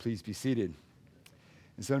Please be seated.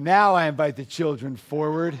 And so now I invite the children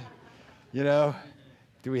forward. Do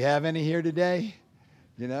we have any here today?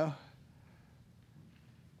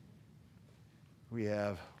 We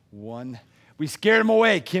have one. We scared them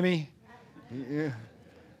away, Kimmy. Yeah.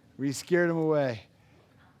 We scared them away.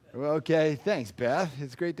 Well, okay, thanks, Beth.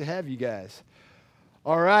 It's great to have you guys.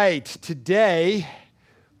 All right, today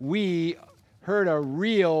we heard a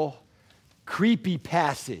real creepy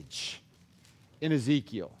passage in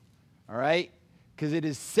Ezekiel, all right? Because it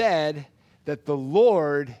is said that the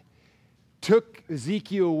Lord took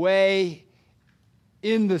Ezekiel away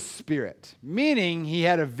in the spirit, meaning he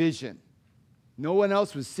had a vision. No one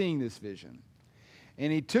else was seeing this vision.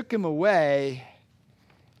 And he took him away,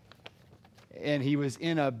 and he was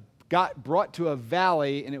got brought to a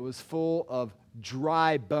valley, and it was full of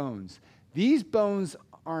dry bones. These bones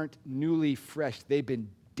aren't newly fresh. They've been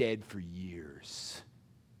dead for years.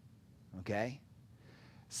 Okay?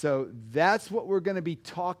 So that's what we're going to be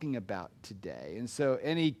talking about today. And so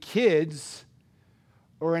any kids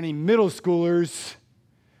or any middle schoolers,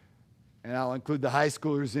 and I'll include the high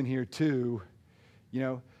schoolers in here too,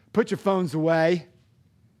 put your phones away,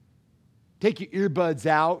 take your earbuds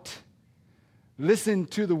out, listen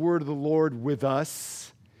to the word of the Lord with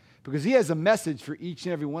us, because he has a message for each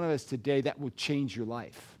and every one of us today that will change your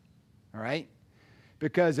life, all right?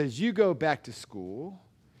 Because as you go back to school,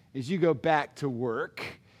 as you go back to work,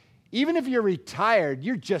 even if you're retired,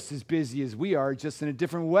 you're just as busy as we are, just in a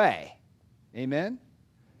different way. Amen?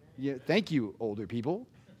 Yeah, thank you, older people.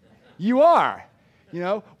 You are.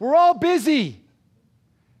 We're all busy.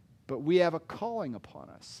 But we have a calling upon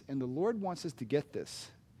us, and the Lord wants us to get this.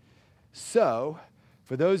 So,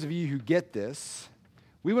 for those of you who get this,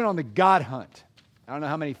 we went on the God hunt. I don't know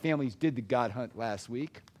how many families did the God hunt last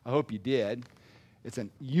week. I hope you did. It's a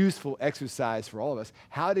useful exercise for all of us.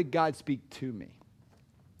 How did God speak to me?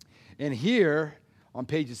 And here, on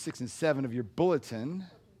pages 6 and 7 of your bulletin,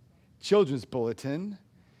 children's bulletin,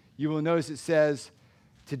 you will notice it says,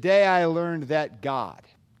 today I learned that God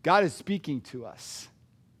is speaking to us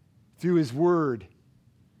through his word,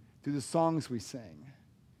 through the songs we sing,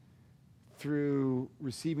 through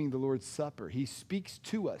receiving the Lord's Supper. He speaks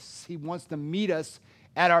to us. He wants to meet us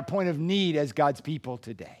at our point of need as God's people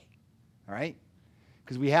today, all right?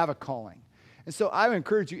 Because we have a calling. And so I would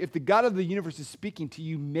encourage you, if the God of the universe is speaking to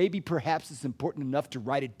you, maybe perhaps it's important enough to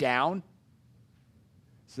write it down.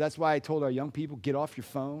 So that's why I told our young people, get off your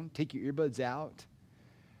phone, take your earbuds out,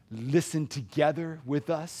 listen together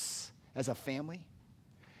with us as a family,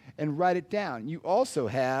 and write it down. You also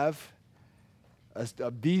have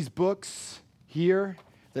these books here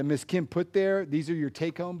that Miss Kim put there. These are your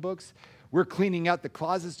take-home books. We're cleaning out the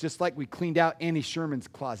closets just like we cleaned out Annie Sherman's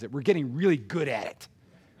closet. We're getting really good at it,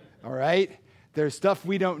 all right? There's stuff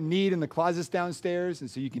we don't need in the closets downstairs, and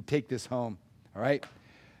so you can take this home, all right?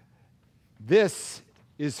 This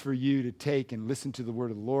is for you to take and listen to the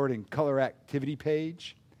word of the Lord in color activity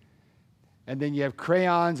page. And then you have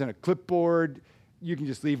crayons and a clipboard. You can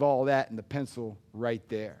just leave all that and the pencil right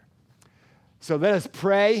there. So let us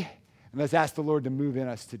pray, and let's ask the Lord to move in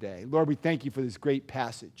us today. Lord, we thank you for this great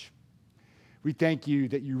passage. We thank you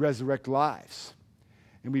that you resurrect lives.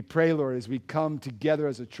 And we pray, Lord, as we come together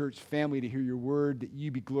as a church family to hear your word, that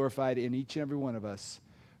you be glorified in each and every one of us.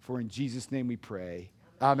 For in Jesus' name we pray.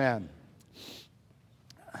 Amen.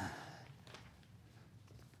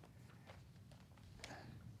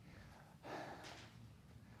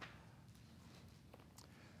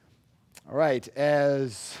 All right,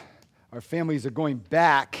 as our families are going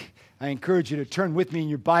back, I encourage you to turn with me in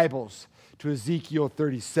your Bibles to Ezekiel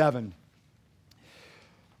 37.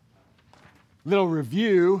 Little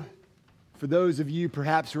review for those of you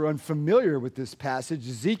perhaps who are unfamiliar with this passage.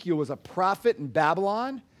 Ezekiel was a prophet in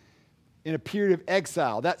Babylon in a period of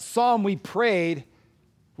exile. That psalm we prayed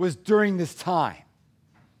was during this time.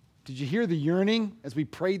 Did you hear the yearning as we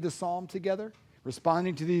prayed the psalm together,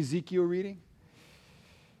 responding to the Ezekiel reading?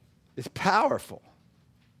 It's powerful.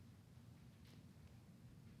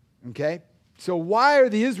 Okay? So why are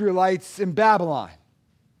the Israelites in Babylon?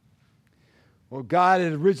 Well, God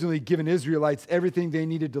had originally given Israelites everything they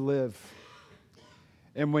needed to live.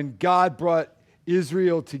 And when God brought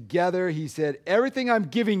Israel together, he said, everything I'm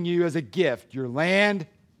giving you as a gift, your land,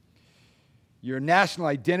 your national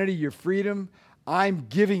identity, your freedom, I'm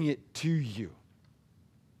giving it to you.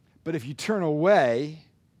 But if you turn away,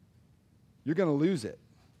 you're going to lose it.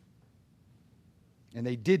 And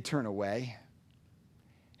they did turn away,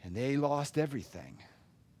 and they lost everything.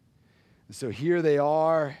 And so here they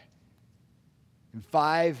are. In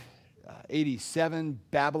 587,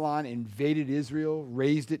 Babylon invaded Israel,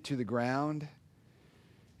 razed it to the ground.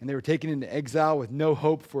 And they were taken into exile with no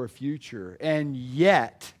hope for a future. And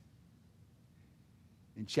yet,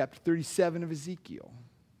 in chapter 37 of Ezekiel,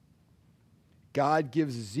 God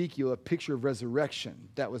gives Ezekiel a picture of resurrection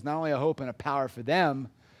that was not only a hope and a power for them,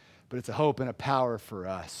 but it's a hope and a power for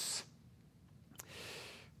us.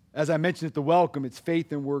 As I mentioned at the welcome, it's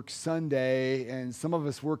Faith and Work Sunday, and some of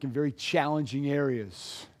us work in very challenging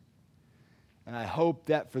areas. And I hope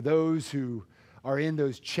that for those who are in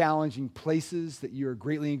those challenging places, that you are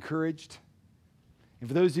greatly encouraged. And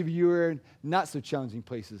for those of you who are in not so challenging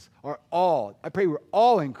places, I pray we're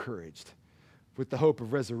all encouraged with the hope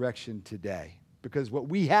of resurrection today. Because what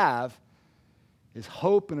we have is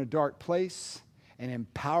hope in a dark place and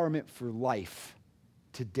empowerment for life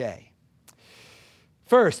today.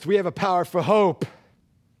 First, we have a power for hope.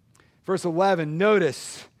 Verse 11,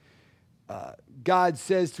 notice God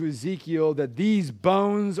says to Ezekiel that these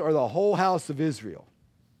bones are the whole house of Israel.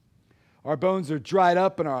 Our bones are dried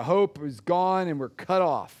up and our hope is gone and we're cut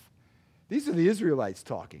off. These are the Israelites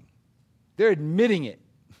talking. They're admitting it,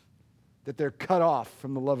 that they're cut off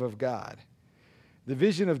from the love of God. The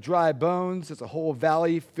vision of dry bones is a whole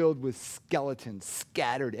valley filled with skeletons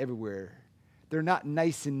scattered everywhere. They're not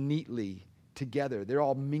nice and neatly together. They're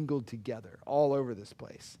all mingled together all over this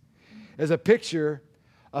place. As a picture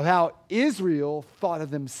of how Israel thought of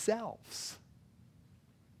themselves.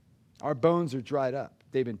 Our bones are dried up.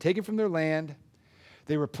 They've been taken from their land.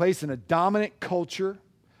 They were placed in a dominant culture,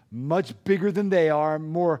 much bigger than they are,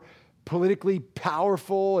 more politically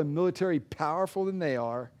powerful and military powerful than they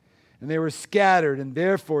are. And they were scattered, and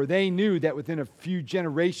therefore they knew that within a few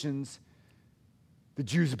generations, the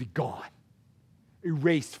Jews would be gone,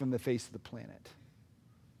 erased from the face of the planet.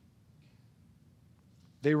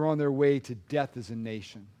 They were on their way to death as a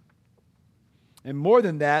nation. And more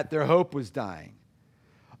than that, their hope was dying.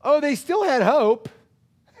 Oh, they still had hope.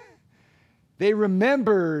 They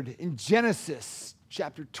remembered in Genesis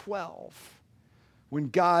chapter 12 when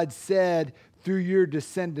God said, through your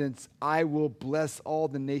descendants, I will bless all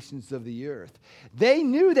the nations of the earth. They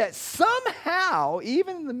knew that somehow,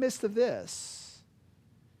 even in the midst of this,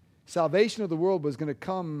 salvation of the world was going to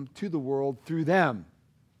come to the world through them.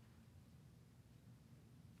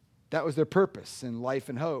 That was their purpose in life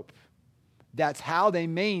and hope. That's how they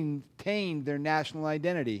maintained their national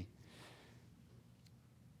identity.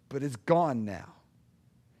 But it's gone now.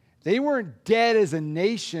 They weren't dead as a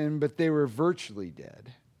nation, but they were virtually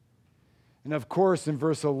dead. And of course, in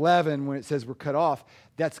verse 11, when it says we're cut off,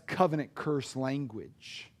 that's covenant curse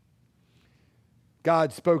language.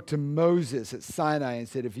 God spoke to Moses at Sinai and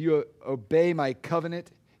said, if you obey my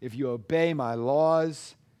covenant, if you obey my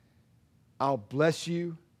laws, I'll bless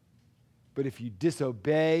you. But if you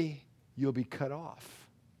disobey, you'll be cut off.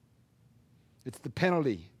 It's the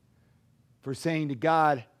penalty for saying to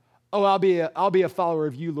God, oh, I'll be a follower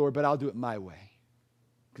of you, Lord, but I'll do it my way.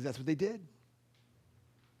 Because that's what they did.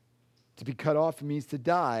 To be cut off means to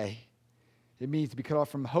die. It means to be cut off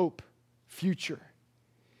from hope, future.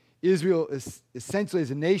 Israel, is essentially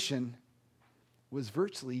as a nation, was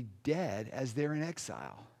virtually dead as they're in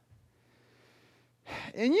exile.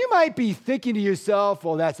 And you might be thinking to yourself,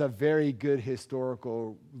 well, that's a very good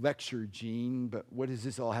historical lecture, Gene, but what does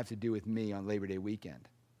this all have to do with me on Labor Day weekend?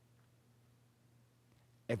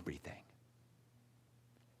 Everything.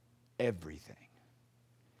 Everything.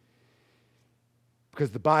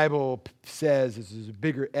 Because the Bible says this is a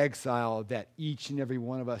bigger exile that each and every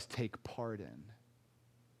one of us take part in.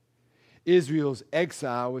 Israel's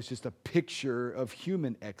exile was just a picture of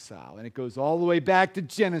human exile, and it goes all the way back to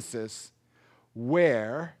Genesis,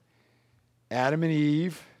 where Adam and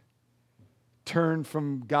Eve turned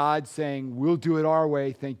from God saying, we'll do it our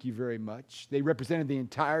way, thank you very much. They represented the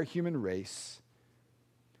entire human race.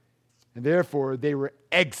 And therefore, they were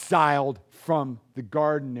exiled from the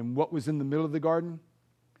garden. And what was in the middle of the garden?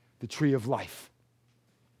 The tree of life.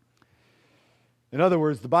 In other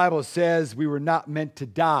words, the Bible says we were not meant to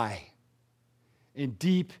die. And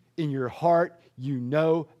deep in your heart, you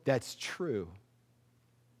know that's true.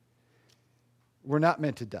 We're not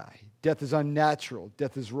meant to die. Death is unnatural.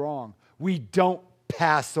 Death is wrong. We don't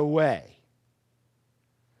pass away.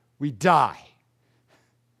 We die.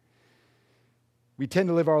 We tend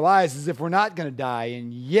to live our lives as if we're not going to die.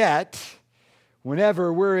 And yet,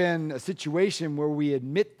 whenever we're in a situation where we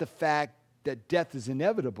admit the fact that death is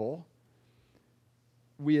inevitable,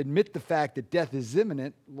 we admit the fact that death is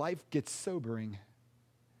imminent, life gets sobering.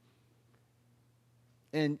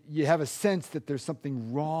 And you have a sense that there's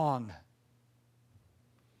something wrong.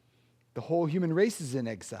 The whole human race is in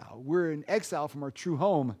exile. We're in exile from our true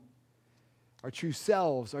home, our true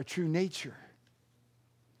selves, our true nature.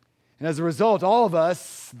 And as a result, all of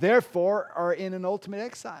us, therefore, are in an ultimate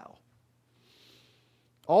exile.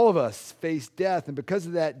 All of us face death, and because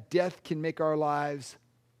of that, death can make our lives,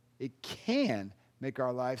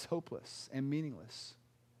 hopeless and meaningless.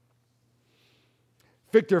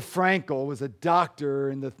 Viktor Frankl was a doctor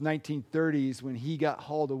in the 1930s when he got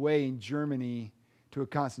hauled away in Germany to a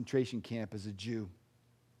concentration camp as a Jew.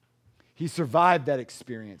 He survived that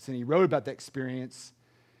experience, and he wrote about that experience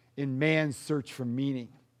in Man's Search for Meaning.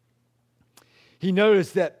 He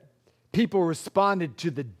noticed that people responded to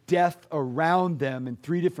the death around them in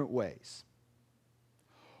three different ways.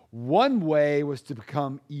 One way was to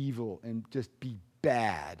become evil and just be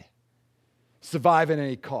bad, survive at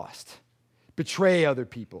any cost, betray other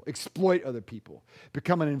people, exploit other people,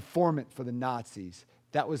 become an informant for the Nazis.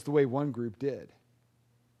 That was the way one group did.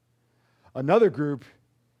 Another group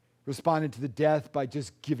responded to the death by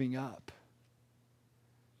just giving up,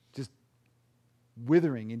 just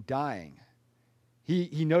withering and dying.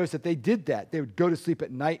 He noticed that they did that. They would go to sleep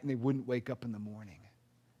at night and they wouldn't wake up in the morning.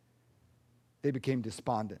 They became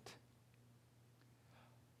despondent.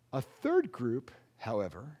 A third group,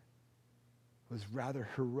 however, was rather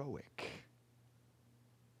heroic.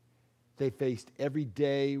 They faced every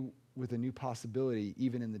day with a new possibility,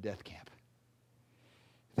 even in the death camp.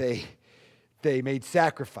 They made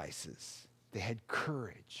sacrifices. They had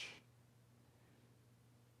courage.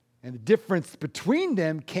 And the difference between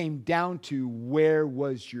them came down to where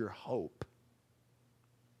was your hope?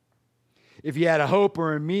 If you had a hope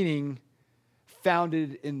or a meaning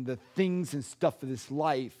founded in the things and stuff of this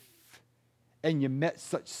life, and you met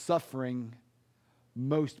such suffering,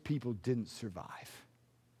 most people didn't survive.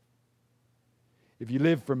 If you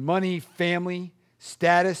lived for money, family,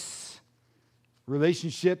 status,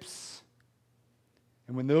 relationships,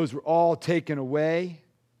 and when those were all taken away,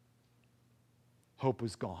 hope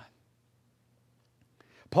was gone.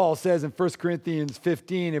 Paul says in 1 Corinthians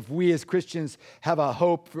 15, if we as Christians have a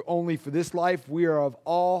hope only for this life, we are of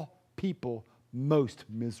all people most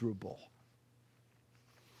miserable.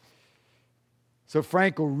 So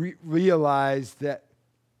Frankl realized that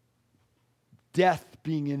death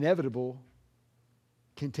being inevitable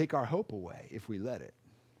can take our hope away if we let it.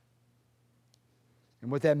 And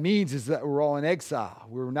what that means is that we're all in exile.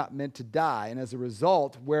 We're not meant to die. And as a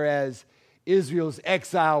result, whereas Israel's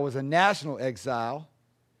exile was a national exile,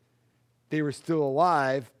 they were still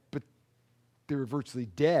alive, but they were virtually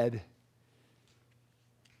dead.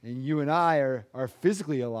 And you and I are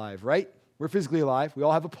physically alive, right? We're physically alive. We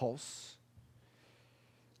all have a pulse.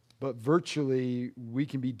 But virtually, we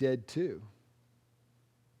can be dead too.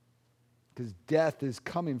 Because death is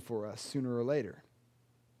coming for us sooner or later.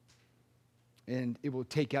 And it will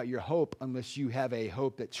take out your hope unless you have a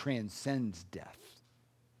hope that transcends death.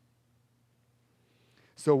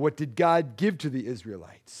 So what did God give to the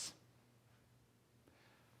Israelites?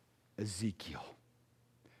 Ezekiel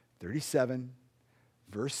 37,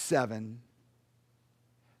 verse 7.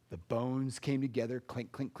 The bones came together,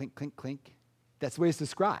 clink, clink, clink, clink, clink. That's the way it's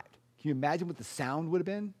described. Can you imagine what the sound would have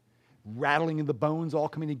been? Rattling of the bones all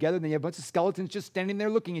coming together, and then you have a bunch of skeletons just standing there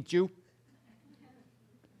looking at you.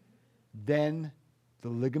 Then the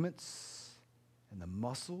ligaments and the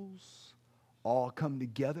muscles all come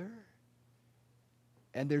together,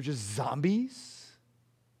 and they're just zombies.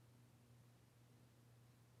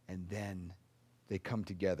 And then they come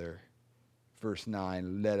together. Verse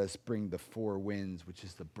 9, let us bring the four winds, which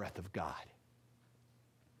is the breath of God.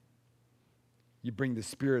 You bring the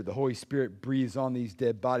Spirit, the Holy Spirit breathes on these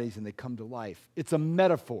dead bodies and they come to life. It's a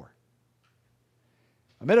metaphor.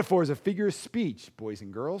 A metaphor is a figure of speech, boys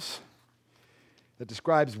and girls, that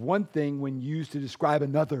describes one thing when used to describe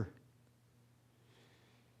another.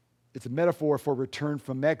 It's a metaphor for return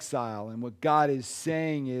from exile. And what God is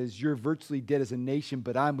saying is, you're virtually dead as a nation,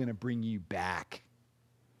 but I'm going to bring you back.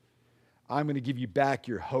 I'm going to give you back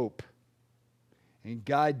your hope. And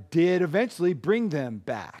God did eventually bring them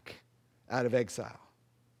back out of exile.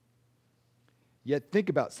 Yet think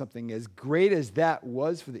about something. As great as that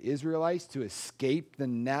was for the Israelites to escape the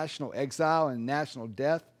national exile and national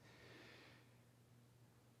death,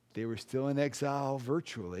 they were still in exile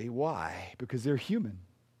virtually. Why? Because they're human.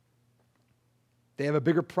 They have a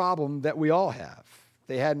bigger problem that we all have.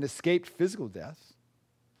 They hadn't escaped physical death.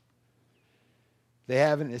 They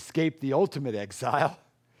haven't escaped the ultimate exile.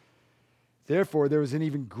 Therefore, there was an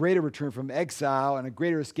even greater return from exile and a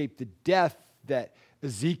greater escape to death that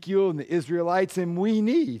Ezekiel and the Israelites and we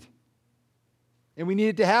need. And we need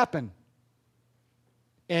it to happen.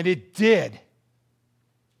 And it did.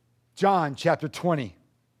 John chapter 20.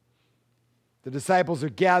 The disciples are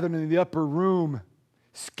gathered in the upper room,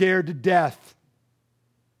 scared to death.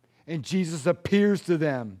 And Jesus appears to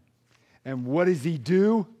them. And what does he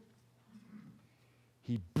do?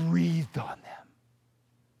 He breathed on them.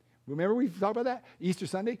 Remember we talked about that? Easter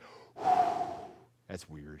Sunday? That's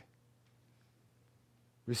weird.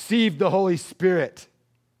 Receive the Holy Spirit,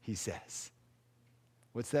 he says.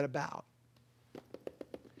 What's that about?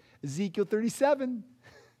 Ezekiel 37.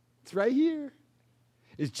 It's right here.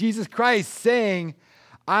 It's Jesus Christ saying,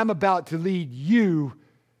 I'm about to lead you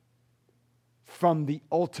from the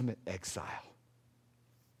ultimate exile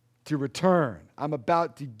to return. I'm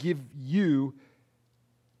about to give you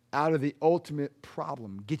out of the ultimate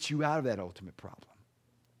problem, get you out of that ultimate problem,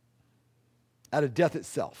 out of death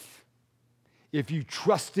itself. If you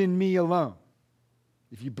trust in me alone,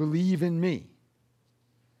 if you believe in me,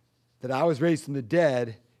 that I was raised from the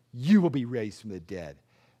dead, you will be raised from the dead.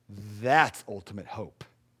 That's ultimate hope.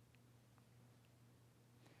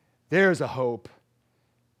 There's a hope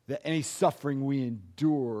that any suffering we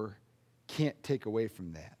endure can't take away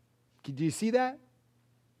from that. Do you see that?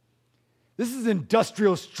 This is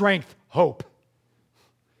industrial strength hope.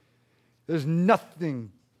 There's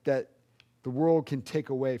nothing that the world can take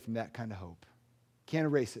away from that kind of hope. Can't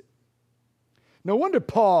erase it. No wonder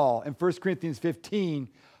Paul in 1 Corinthians 15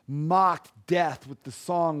 mocked death with the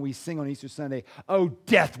song we sing on Easter Sunday. Oh,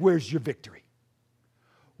 death, where's your victory?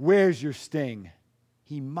 Where's your sting?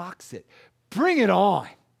 He mocks it. Bring it on.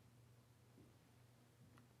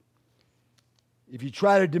 If you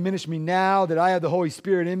try to diminish me now that I have the Holy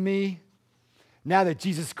Spirit in me, now that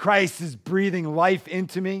Jesus Christ is breathing life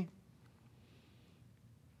into me,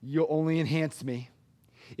 you'll only enhance me.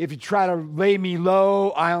 If you try to lay me low,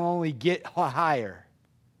 I'll only get higher.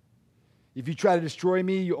 If you try to destroy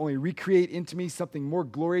me, you only recreate into me something more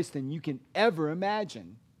glorious than you can ever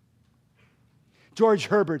imagine. George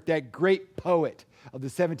Herbert, that great poet of the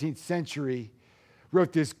 17th century,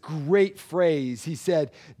 wrote this great phrase. He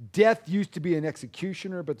said, death used to be an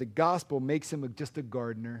executioner, but the gospel makes him just a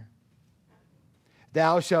gardener.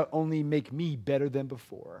 Thou shalt only make me better than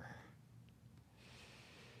before.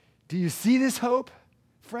 Do you see this hope,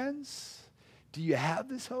 friends? Do you have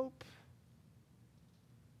this hope?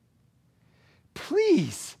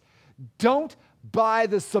 Please don't buy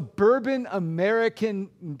the suburban American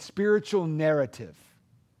spiritual narrative.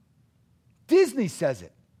 Disney says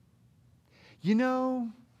it. You know,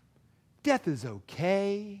 death is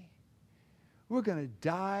okay. We're going to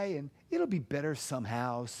die and it'll be better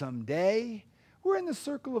somehow, someday. We're in the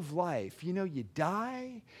circle of life. You know, you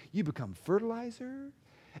die, you become fertilizer,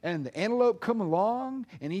 and the antelope come along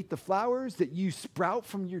and eat the flowers that you sprout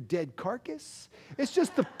from your dead carcass. It's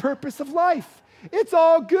just the purpose of life. It's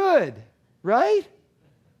all good, right?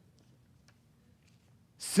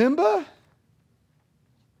 Simba?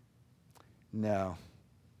 No,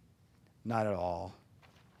 not at all.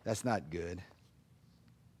 That's not good.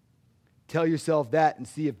 Tell yourself that and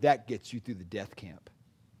see if that gets you through the death camp.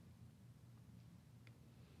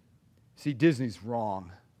 See, Disney's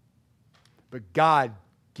wrong, but God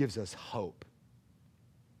gives us hope.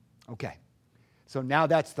 Okay, so now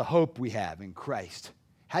that's the hope we have in Christ.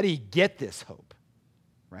 How do you get this hope,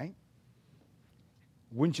 right?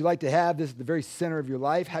 Wouldn't you like to have this at the very center of your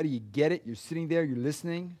life? How do you get it? You're sitting there, you're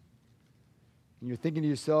listening, and you're thinking to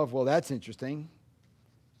yourself, well, that's interesting.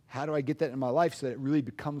 How do I get that in my life so that it really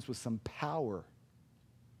becomes with some power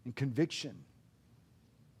and conviction?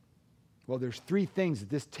 Well, there's three things that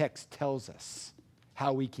this text tells us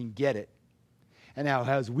how we can get it. And now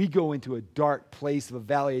as we go into a dark place of a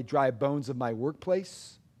valley of dry bones of my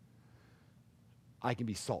workplace, I can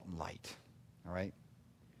be salt and light, all right?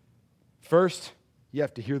 First, you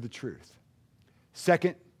have to hear the truth.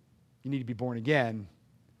 Second, you need to be born again.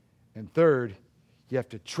 And third, you have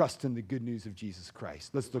to trust in the good news of Jesus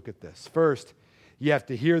Christ. Let's look at this. First, you have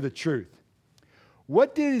to hear the truth.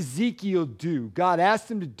 What did Ezekiel do? God asked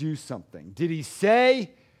him to do something. Did he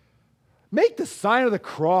say, make the sign of the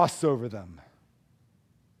cross over them,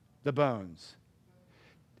 the bones?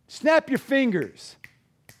 Snap your fingers.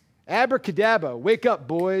 Abracadabra, wake up,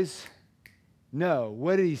 boys. No,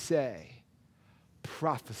 what did he say?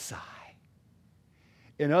 Prophesy.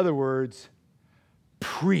 In other words,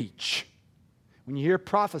 preach. When you hear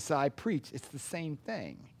prophesy, preach, it's the same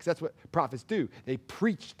thing. Because that's what prophets do. They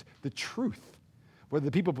preached the truth, whether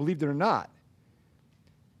the people believed it or not.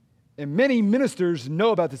 And many ministers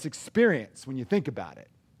know about this experience when you think about it.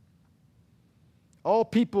 All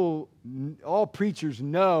preachers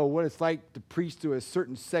know what it's like to preach to a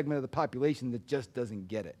certain segment of the population that just doesn't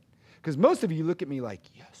get it. Because most of you look at me like,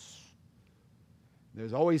 yes.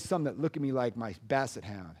 There's always some that look at me like my basset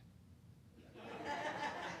hound.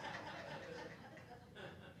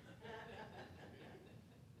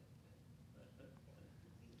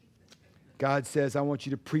 God says, I want you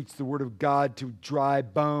to preach the word of God to dry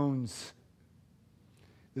bones.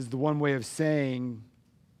 This is the one way of saying,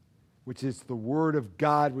 which is the word of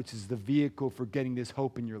God, which is the vehicle for getting this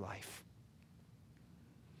hope in your life.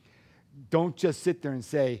 Don't just sit there and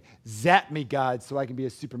say, zap me, God, so I can be a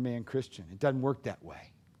Superman Christian. It doesn't work that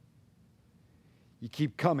way. You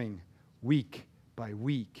keep coming week by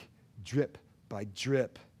week, drip by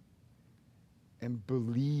drip, and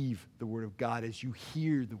believe the word of God as you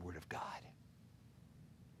hear the word of God.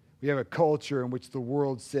 We have a culture in which the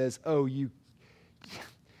world says, oh, you're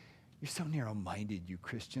so narrow-minded, you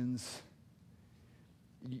Christians.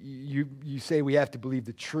 You say we have to believe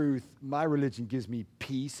the truth. My religion gives me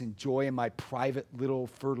peace and joy in my private little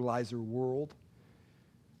fertilizer world.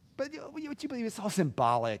 But what you believe is all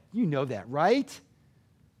symbolic. You know that, right?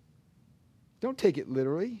 Don't take it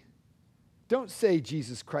literally. Don't say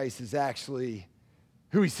Jesus Christ is actually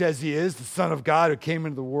who he says he is, the Son of God who came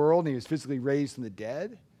into the world and he was physically raised from the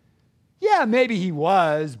dead. Yeah, maybe he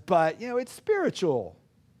was, but, it's spiritual.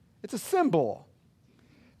 It's a symbol.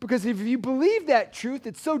 Because if you believe that truth,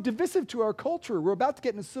 it's so divisive to our culture. We're about to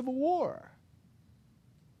get in a civil war.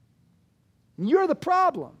 And you're the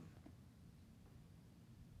problem.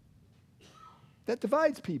 That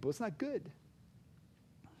divides people. It's not good.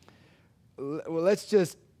 Well, let's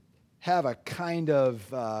just have a kind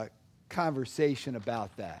of conversation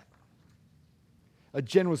about that. A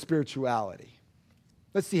general spirituality.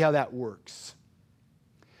 Let's see how that works.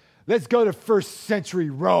 Let's go to first century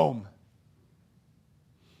Rome,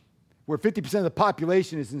 where 50% of the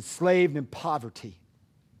population is enslaved in poverty.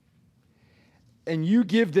 And you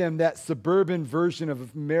give them that suburban version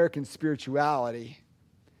of American spirituality.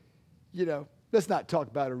 Let's not talk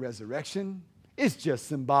about a resurrection. It's just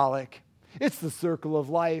symbolic. It's the circle of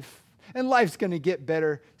life. And life's going to get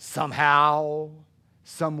better somehow,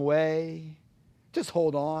 some way. Just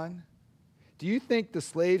hold on. Do you think the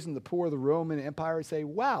slaves and the poor of the Roman Empire would say,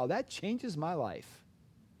 wow, that changes my life?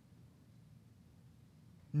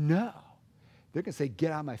 No. They're going to say,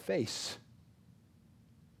 get out of my face.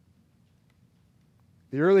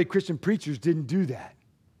 The early Christian preachers didn't do that.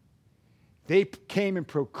 They came and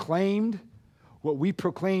proclaimed what we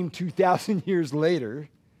proclaimed 2,000 years later,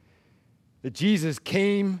 that Jesus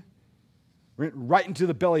came, went right into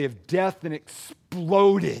the belly of death and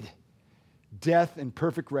exploded death in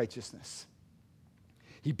perfect righteousness.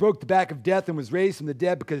 He broke the back of death and was raised from the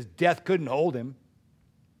dead because death couldn't hold him.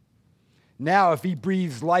 Now, if he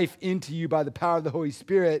breathes life into you by the power of the Holy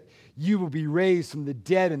Spirit, you will be raised from the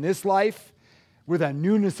dead in this life with a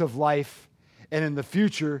newness of life, and in the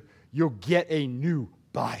future, you'll get a new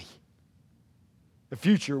body. The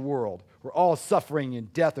future world where all suffering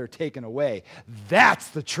and death are taken away. That's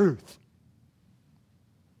the truth.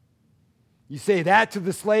 You say that to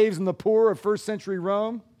the slaves and the poor of first century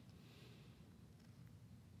Rome?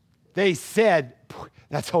 They said,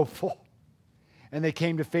 that's hopeful. And they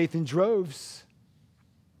came to faith in droves.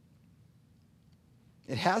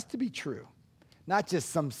 It has to be true, not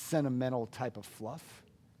just some sentimental type of fluff.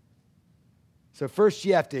 So first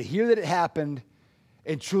you have to hear that it happened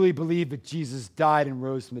and truly believe that Jesus died and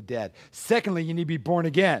rose from the dead. Secondly, you need to be born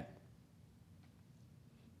again.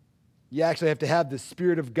 You actually have to have the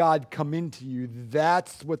Spirit of God come into you.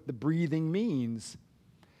 That's what the breathing means.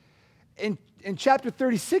 In chapter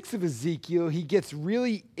 36 of Ezekiel, he gets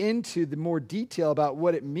really into the more detail about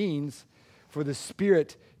what it means for the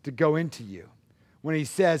Spirit to go into you. When he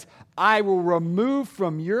says, I will remove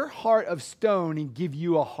from your heart of stone and give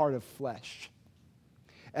you a heart of flesh.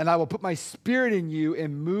 And I will put my Spirit in you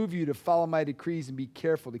and move you to follow my decrees and be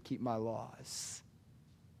careful to keep my laws.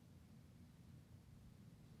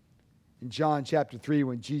 In John chapter 3,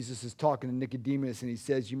 when Jesus is talking to Nicodemus and he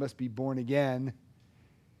says, you must be born again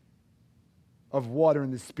of water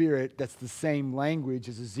and the Spirit, that's the same language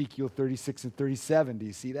as Ezekiel 36 and 37. Do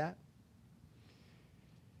you see that?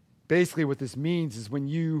 Basically, what this means is when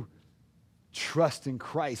you trust in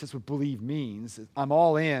Christ, that's what believe means. I'm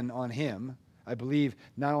all in on him. I believe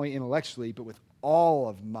not only intellectually, but with all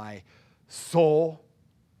of my soul,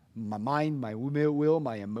 my mind, my will,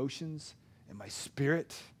 my emotions, and my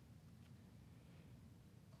spirit.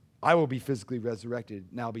 I will be physically resurrected,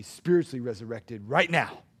 and I'll be spiritually resurrected right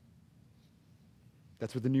now.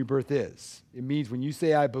 That's what the new birth is. It means when you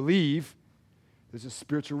say, I believe, there's a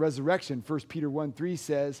spiritual resurrection. 1 Peter 1:3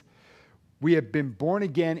 says, we have been born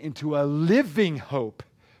again into a living hope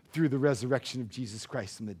through the resurrection of Jesus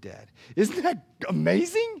Christ from the dead. Isn't that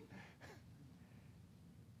amazing?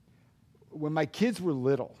 When my kids were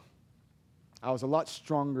little, I was a lot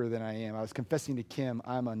stronger than I am. I was confessing to Kim,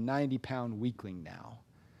 I'm a 90-pound weakling now.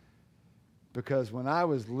 Because when I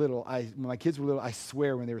was little, when my kids were little, I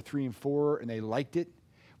swear when they were 3 and 4 and they liked it,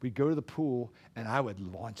 we'd go to the pool and I would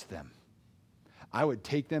launch them. I would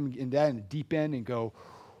take them in the deep end and go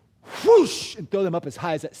whoosh and throw them up as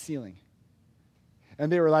high as that ceiling.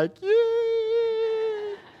 And they were like,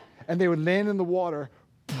 yeah. And they would land in the water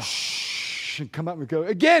whoosh, and come up and go,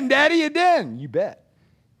 again, Daddy, again. You bet.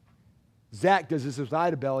 Zach does this with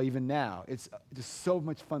Idabel even now. It's just so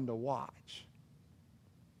much fun to watch.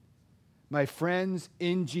 My friends,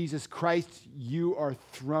 in Jesus Christ, you are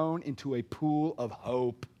thrown into a pool of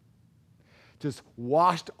hope, just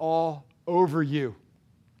washed all over you.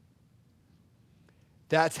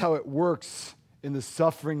 That's how it works in the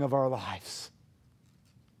suffering of our lives.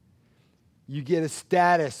 You get a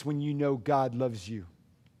status when you know God loves you.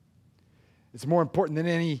 It's more important than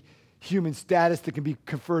any human status that can be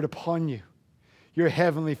conferred upon you. Your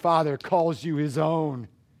heavenly Father calls you his own.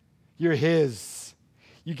 You're his.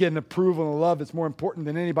 You get an approval and a love that's more important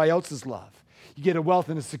than anybody else's love. You get a wealth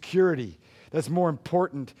and a security that's more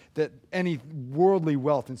important than any worldly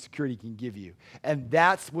wealth and security can give you. And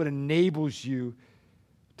that's what enables you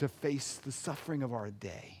to face the suffering of our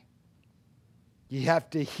day. You have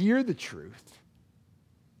to hear the truth.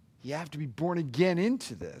 You have to be born again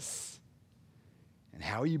into this. And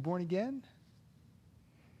how are you born again?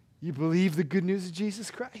 You believe the good news of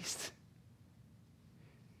Jesus Christ.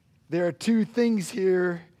 There are 2 things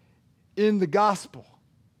here in the gospel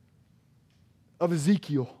of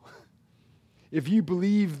Ezekiel. If you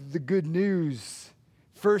believe the good news,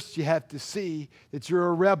 first you have to see that you're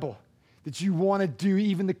a rebel, that you want to do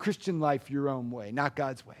even the Christian life your own way, not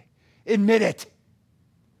God's way. Admit it.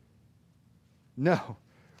 No,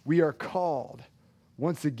 we are called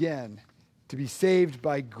once again to be saved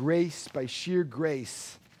by grace, by sheer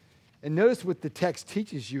grace. And notice what the text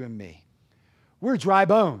teaches you and me. We're dry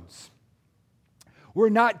bones. We're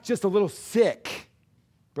not just a little sick,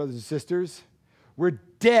 brothers and sisters. We're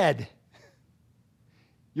dead.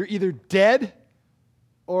 You're either dead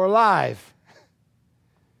or alive.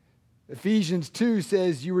 Ephesians 2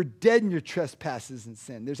 says you were dead in your trespasses and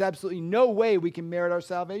sin. There's absolutely no way we can merit our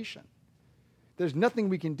salvation. There's nothing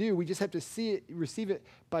we can do. We just have to see it, receive it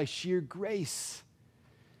by sheer grace.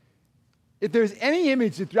 If there's any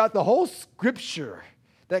image throughout the whole Scripture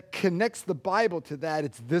that connects the Bible to that,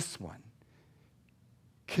 it's this one.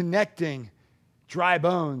 Connecting dry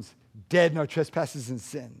bones, dead in our trespasses and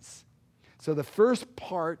sins. So the first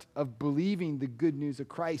part of believing the good news of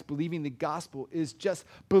Christ, believing the gospel, is just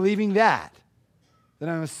believing that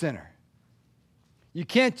I'm a sinner. You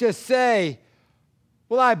can't just say,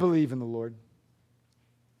 well, I believe in the Lord.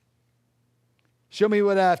 Show me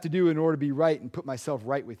what I have to do in order to be right and put myself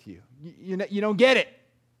right with you. You don't get it.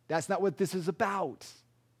 That's not what this is about.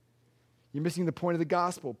 You're missing the point of the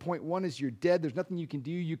gospel. Point 1 is you're dead. There's nothing you can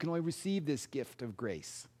do. You can only receive this gift of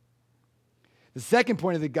grace. The second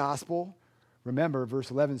point of the gospel, remember,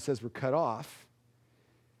 verse 11 says we're cut off,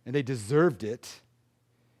 and they deserved it,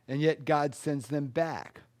 and yet God sends them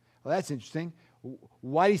back. Well, that's interesting.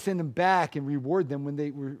 Why did he send them back and reward them when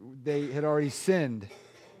they had already sinned?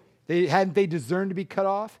 Hadn't they deserved to be cut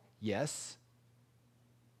off? Yes.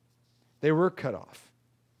 They were cut off.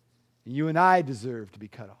 And you and I deserve to be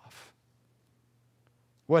cut off.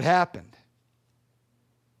 What happened?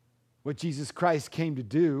 What Jesus Christ came to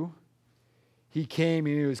do, he came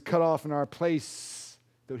and he was cut off in our place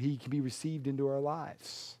so he can be received into our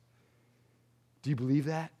lives. Do you believe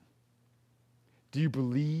that? Do you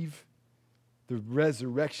believe the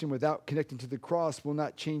resurrection without connecting to the cross will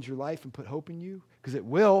not change your life and put hope in you? Because it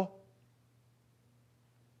will.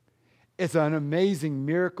 It's an amazing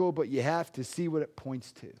miracle, but you have to see what it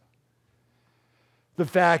points to. The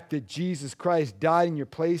fact that Jesus Christ died in your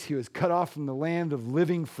place, he was cut off from the land of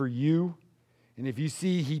living for you. And if you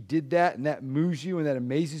see he did that and that moves you and that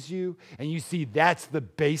amazes you, and you see that's the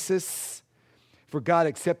basis for God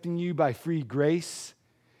accepting you by free grace,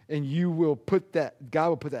 and God will put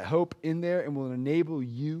that hope in there and will enable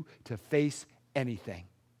you to face anything.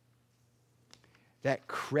 That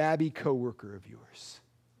crabby coworker of yours.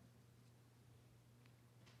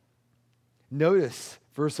 Notice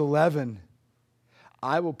verse 11.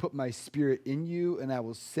 I will put my spirit in you, and I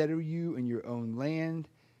will settle you in your own land.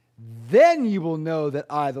 Then you will know that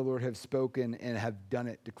I, the Lord, have spoken and have done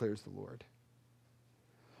it, declares the Lord.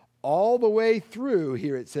 All the way through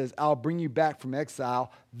here it says, I'll bring you back from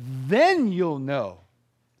exile. Then you'll know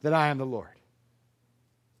that I am the Lord.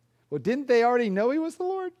 Well, didn't they already know he was the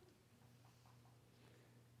Lord?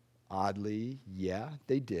 Oddly, yeah,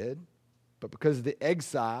 they did. But because of the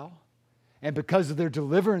exile and because of their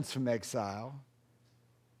deliverance from exile,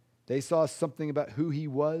 they saw something about who he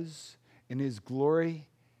was and his glory,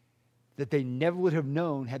 that they never would have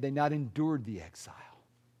known had they not endured the exile.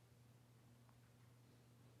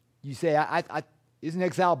 You say, isn't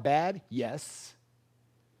exile bad? Yes.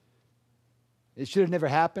 It should have never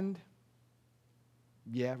happened?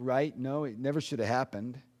 Yeah, right. No, it never should have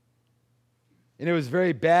happened. And it was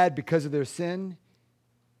very bad because of their sin?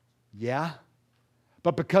 Yeah.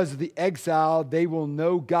 But because of the exile, they will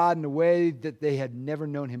know God in a way that they had never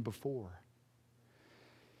known him before.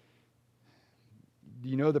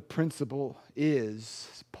 You know, the principle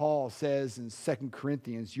is, Paul says in 2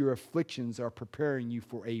 Corinthians, your afflictions are preparing you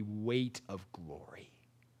for a weight of glory.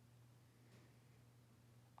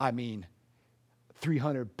 I mean,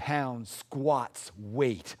 300-pound squats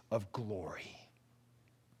weight of glory.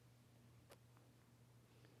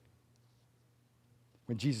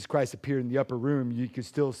 When Jesus Christ appeared in the upper room, you could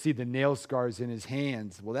still see the nail scars in his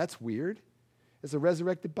hands. Well, that's weird. It's a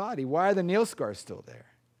resurrected body. Why are the nail scars still there?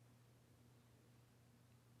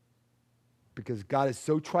 Because God is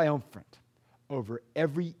so triumphant over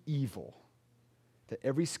every evil that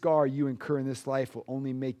every scar you incur in this life will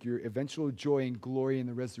only make your eventual joy and glory in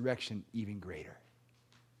the resurrection even greater.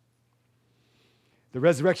 The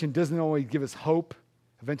resurrection doesn't only give us hope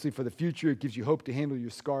eventually for the future, it gives you hope to handle your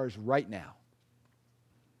scars right now.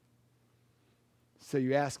 So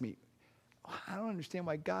you ask me, I don't understand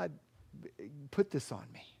why God put this on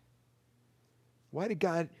me. Why did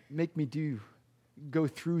God make me go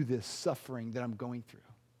through this suffering that I'm going through?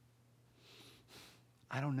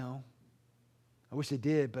 I don't know. I wish I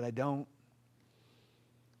did, but I don't.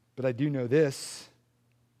 But I do know this.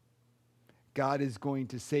 God is going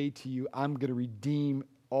to say to you, I'm going to redeem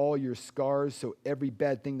all your scars, so every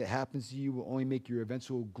bad thing that happens to you will only make your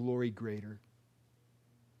eventual glory greater.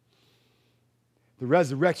 The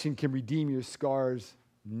resurrection can redeem your scars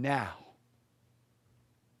now.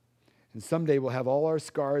 And someday we'll have all our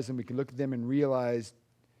scars and we can look at them and realize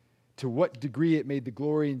to what degree it made the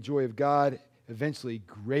glory and joy of God eventually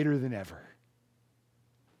greater than ever.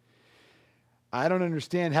 I don't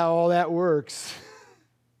understand how all that works,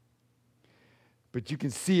 but you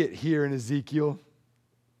can see it here in Ezekiel.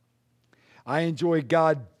 I enjoy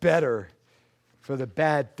God better for the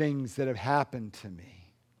bad things that have happened to me.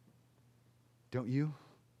 Don't you?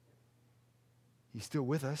 He's still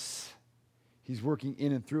with us. He's working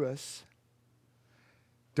in and through us.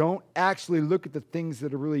 Don't actually look at the things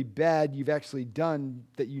that are really bad you've actually done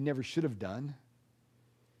that you never should have done.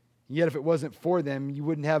 And yet if it wasn't for them, you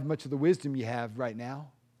wouldn't have much of the wisdom you have right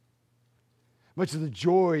now. Much of the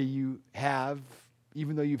joy you have,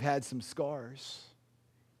 even though you've had some scars.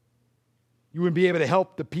 You wouldn't be able to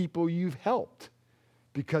help the people you've helped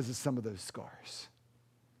because of some of those scars.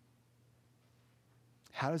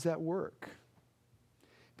 How does that work?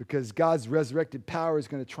 Because God's resurrected power is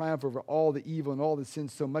going to triumph over all the evil and all the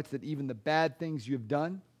sins so much that even the bad things you have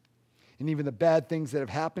done and even the bad things that have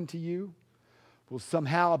happened to you will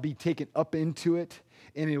somehow be taken up into it,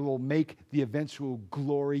 and it will make the eventual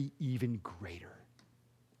glory even greater.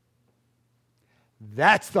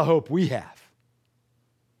 That's the hope we have.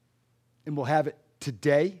 And we'll have it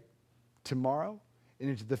today, tomorrow, and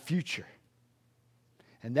into the future.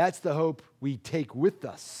 And that's the hope we take with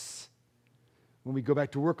us when we go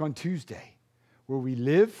back to work on Tuesday, where we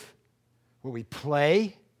live, where we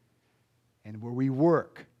play, and where we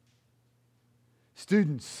work.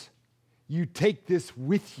 Students, you take this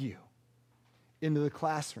with you into the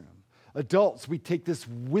classroom. Adults, we take this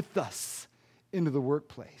with us into the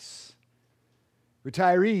workplace.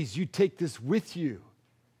 Retirees, you take this with you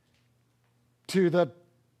to the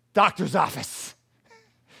doctor's office.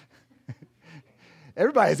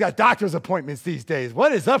 Everybody's got doctor's appointments these days.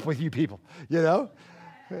 What is up with you people? You know?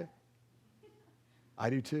 I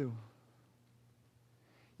do too.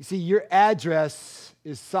 You see, your address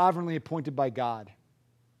is sovereignly appointed by God.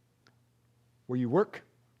 Where you work,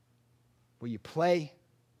 where you play,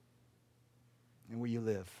 and where you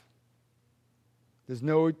live. There's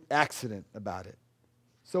no accident about it.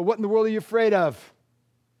 So what in the world are you afraid of?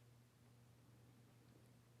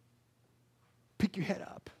 Pick your head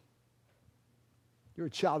up. You're a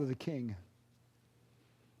child of the King.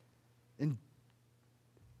 And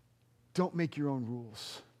don't make your own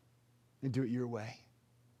rules and do it your way.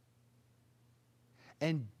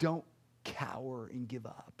 And don't cower and give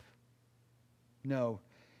up. No,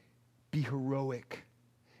 be heroic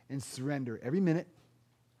and surrender every minute,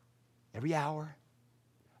 every hour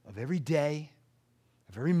of every day,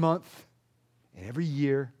 of every month, and every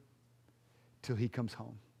year till he comes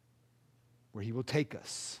home, where he will take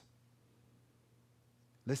us.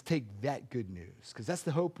 Let's take that good news, because that's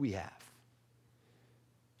the hope we have.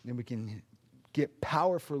 And we can get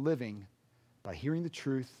power for living by hearing the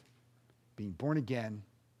truth, being born again,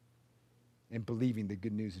 and believing the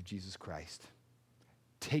good news of Jesus Christ.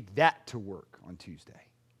 Take that to work on Tuesday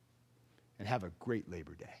and have a great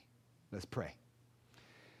Labor Day. Let's pray.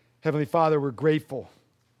 Heavenly Father, we're grateful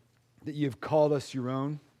that you have called us your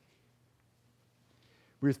own.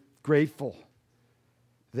 We're grateful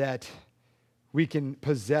that we can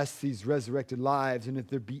possess these resurrected lives, and if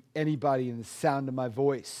there be anybody in the sound of my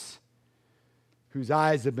voice whose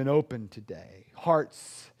eyes have been opened today,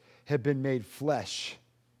 hearts have been made flesh,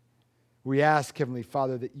 we ask, Heavenly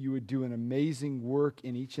Father, that you would do an amazing work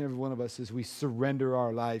in each and every one of us as we surrender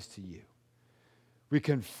our lives to you. We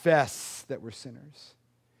confess that we're sinners,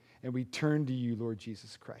 and we turn to you, Lord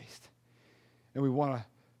Jesus Christ. And we want to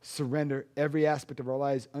surrender every aspect of our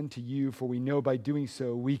lives unto you, for we know by doing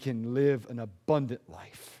so we can live an abundant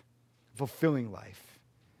life, fulfilling life.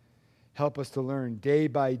 Help us to learn day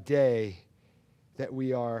by day that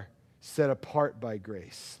we are set apart by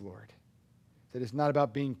grace, Lord. That it's not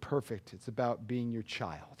about being perfect, it's about being your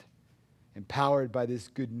child, empowered by this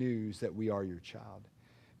good news that we are your child.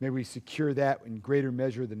 May we secure that in greater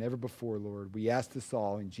measure than ever before, Lord. We ask this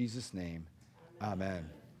all in Jesus' name.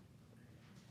 Amen.